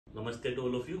Namaste to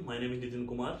all of you. My name is Nitin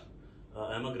Kumar.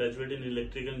 I am a graduate in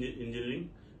electrical engineering,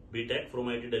 BTech from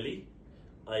IIT Delhi.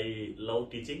 I love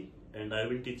teaching and I have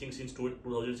been teaching since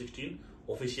 2016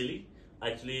 officially.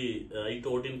 Actually, I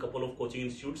taught in a couple of coaching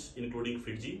institutes including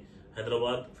Fiji,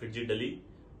 Hyderabad, Fiji, Delhi.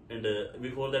 And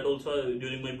before that also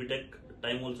during my BTech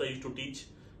time also I used to teach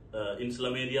in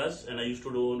slum areas, and I used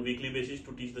to do on weekly basis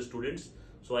to teach the students.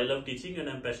 So I love teaching and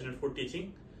I am passionate for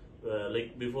teaching.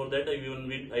 Like before that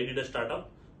I did a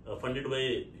startup funded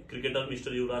by cricketer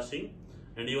Mr. Yuvraj Singh,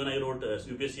 and even I wrote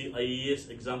UPSC IES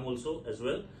exam also as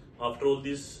well. After all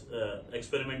this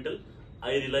experimental,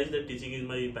 I realized that teaching is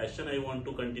my passion. I want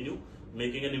to continue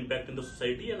making an impact in the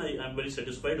society, and I am very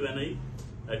satisfied when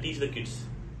I teach the kids.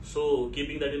 So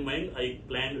keeping that in mind, I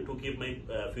planned to keep my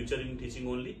future in teaching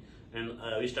only, and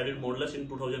we started Modulus in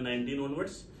 2019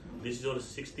 onwards. This is our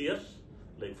 6th year,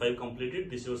 like 5 completed.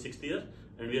 This is our 6th year,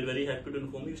 and we are very happy to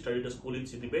inform you we started a school in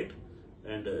siddipet.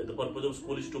 And the purpose of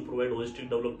school is to provide holistic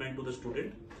development to the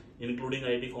student, including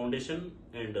IIT Foundation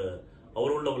and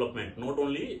our own development, not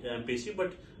only MPC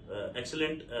but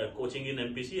excellent coaching in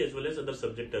MPC as well as other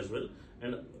subject as well,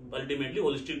 and ultimately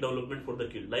holistic development for the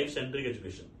kid, life-centric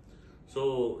education.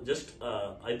 So just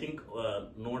I think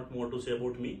not more to say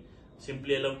about me.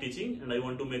 Simply I love teaching and I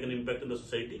want to make an impact in the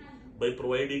society by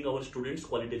providing our students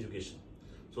quality education.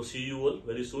 So see you all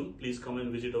very soon. Please come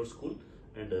and visit our school,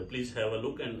 and please have a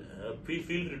look, and feel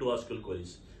free to ask your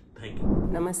queries. Thank you.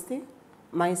 Namaste.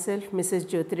 Myself, Mrs.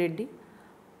 Jyoti Reddy.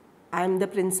 I am the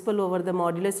principal over the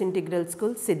Modulus Integral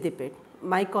School, Siddipet.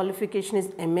 My qualification is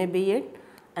MA B.Ed,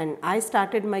 and I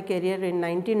started my career in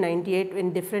 1998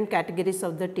 in different categories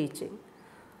of the teaching.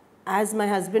 As my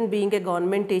husband being a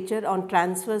government teacher, on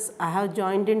transfers I have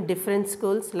joined in different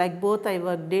schools, like both I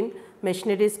worked in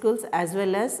missionary schools as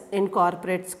well as in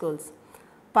corporate schools.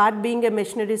 Part being a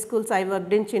missionary schools, I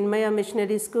worked in Chinmaya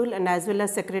Missionary School and as well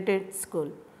as Secretariat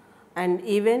School. And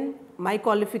even my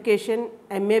qualification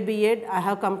MA B.Ed, I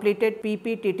have completed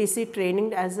PP-TTC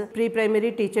training as a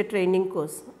pre-primary teacher training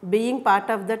course. Being part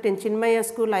of that in Chinmaya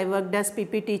School, I worked as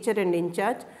PP teacher and in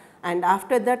charge. And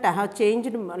after that, I have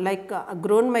changed,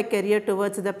 grown my career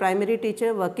towards the primary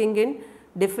teacher, working in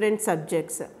different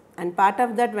subjects. And part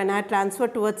of that, when I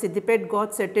transferred towards Siddipet,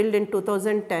 got settled in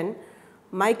 2010.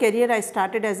 My career, I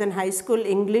started as an high school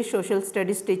English social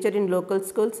studies teacher in local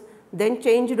schools, then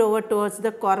changed over towards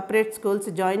the corporate schools,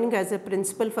 joining as a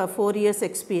principal for 4 years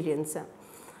experience.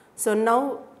 So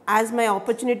now, as my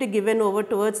opportunity given over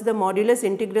towards the Modulus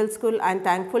Integral School, I am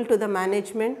thankful to the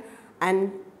management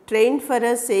and trained for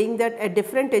us, saying that a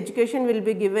different education will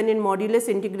be given in Modulus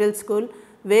Integral School,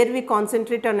 where we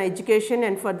concentrate on education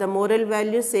and for the moral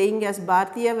values, saying as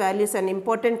Bharatiya values an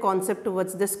important concept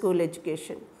towards the school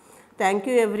education. Thank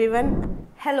you everyone.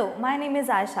 Hello, my name is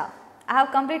Aisha. I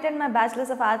have completed my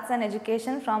Bachelor's of Arts and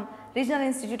Education from Regional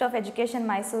Institute of Education,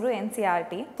 Mysuru,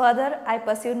 NCRT. Further, I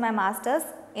pursued my Masters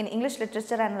in English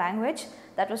Literature and Language,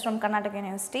 that was from Karnataka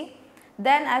University.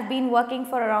 Then I have been working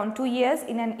for around 2 years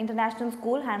in an international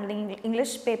school handling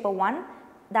English Paper 1,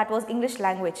 that was English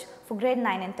Language, for grade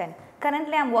 9 and 10.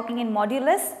 Currently, I am working in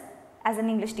Modulus as an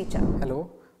English teacher. Hello,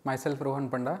 myself Rohan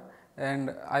Panda,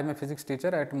 and I am a physics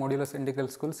teacher at Modulus Integral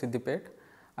School, Siddipet.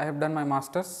 I have done my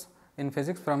Masters in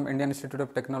Physics from Indian Institute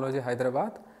of Technology,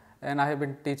 Hyderabad, and I have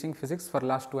been teaching physics for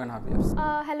last 2.5 years.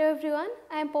 Hello everyone,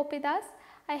 I am Poppy Das.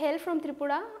 I hail from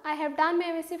Tripura. I have done my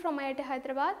MSc from IIT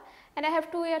Hyderabad, and I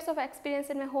have 2 years of experience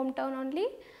in my hometown only.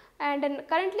 And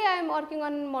currently I am working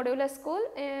on Modulus School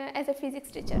as a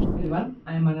physics teacher. Everyone,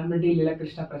 I am Anamriti Lila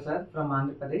Krishna Prasad from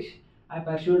Andhra Pradesh. I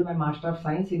pursued my Master of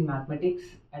Science in Mathematics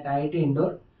at IIT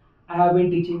Indore. I have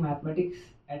been teaching mathematics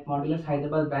at Modulus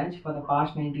Hyderabad branch for the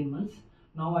past 19 months.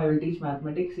 Now I will teach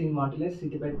mathematics in Modulus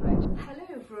Siddipet branch. Hello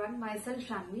everyone, myself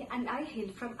Shanvi and I hail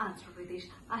from Andhra Pradesh.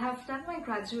 I have done my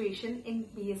graduation in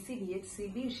BSc B.Ed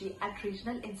CBG at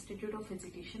Regional Institute of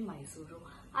Education, Mysuru.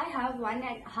 I have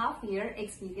 1.5 year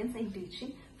experience in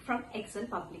teaching from Excel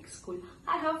Public School.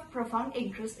 I have profound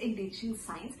interest in teaching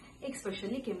science,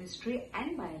 especially chemistry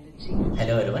and biology.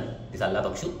 Hello everyone, this is Allah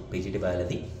Bakshu, PGT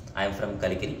Biology. I am from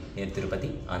Kalikiri near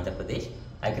Tirupati, Andhra Pradesh.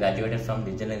 I graduated from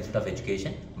Regional Institute of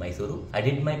Education, Mysuru. I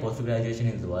did my post-graduation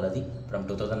in Zoology from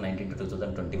 2019 to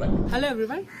 2021. Hello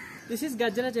everyone, this is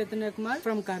Gajjala Chaitanya Kumar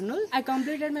from Kurnool. I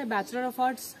completed my Bachelor of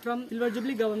Arts from Silver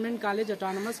Jubilee Government College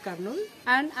Autonomous, Kurnool,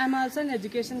 and I am also an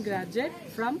education graduate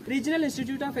from Regional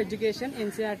Institute of Education,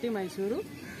 NCRT, Mysuru.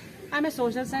 I am a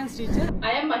social science teacher.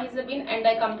 I am Mahizabin and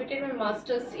I completed my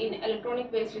Masters in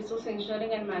Electronic Based Resource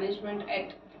Engineering and Management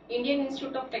at Indian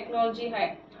Institute of Technology,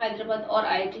 Hyderabad or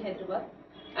IIT Hyderabad.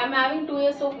 I am having 2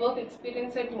 years of work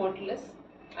experience at Modulus.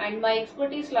 and my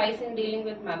expertise lies in dealing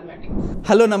with mathematics.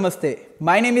 Hello, Namaste.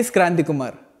 My name is Kranti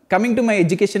Kumar. Coming to my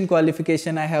education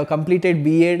qualification, I have completed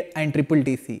B.Ed and Triple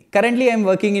TC. Currently, I am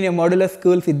working in a modulus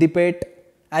school, Siddipet,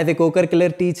 as a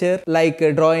co-curricular teacher like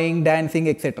drawing, dancing,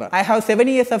 etc. I have 7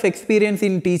 years of experience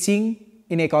in teaching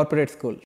in a corporate school.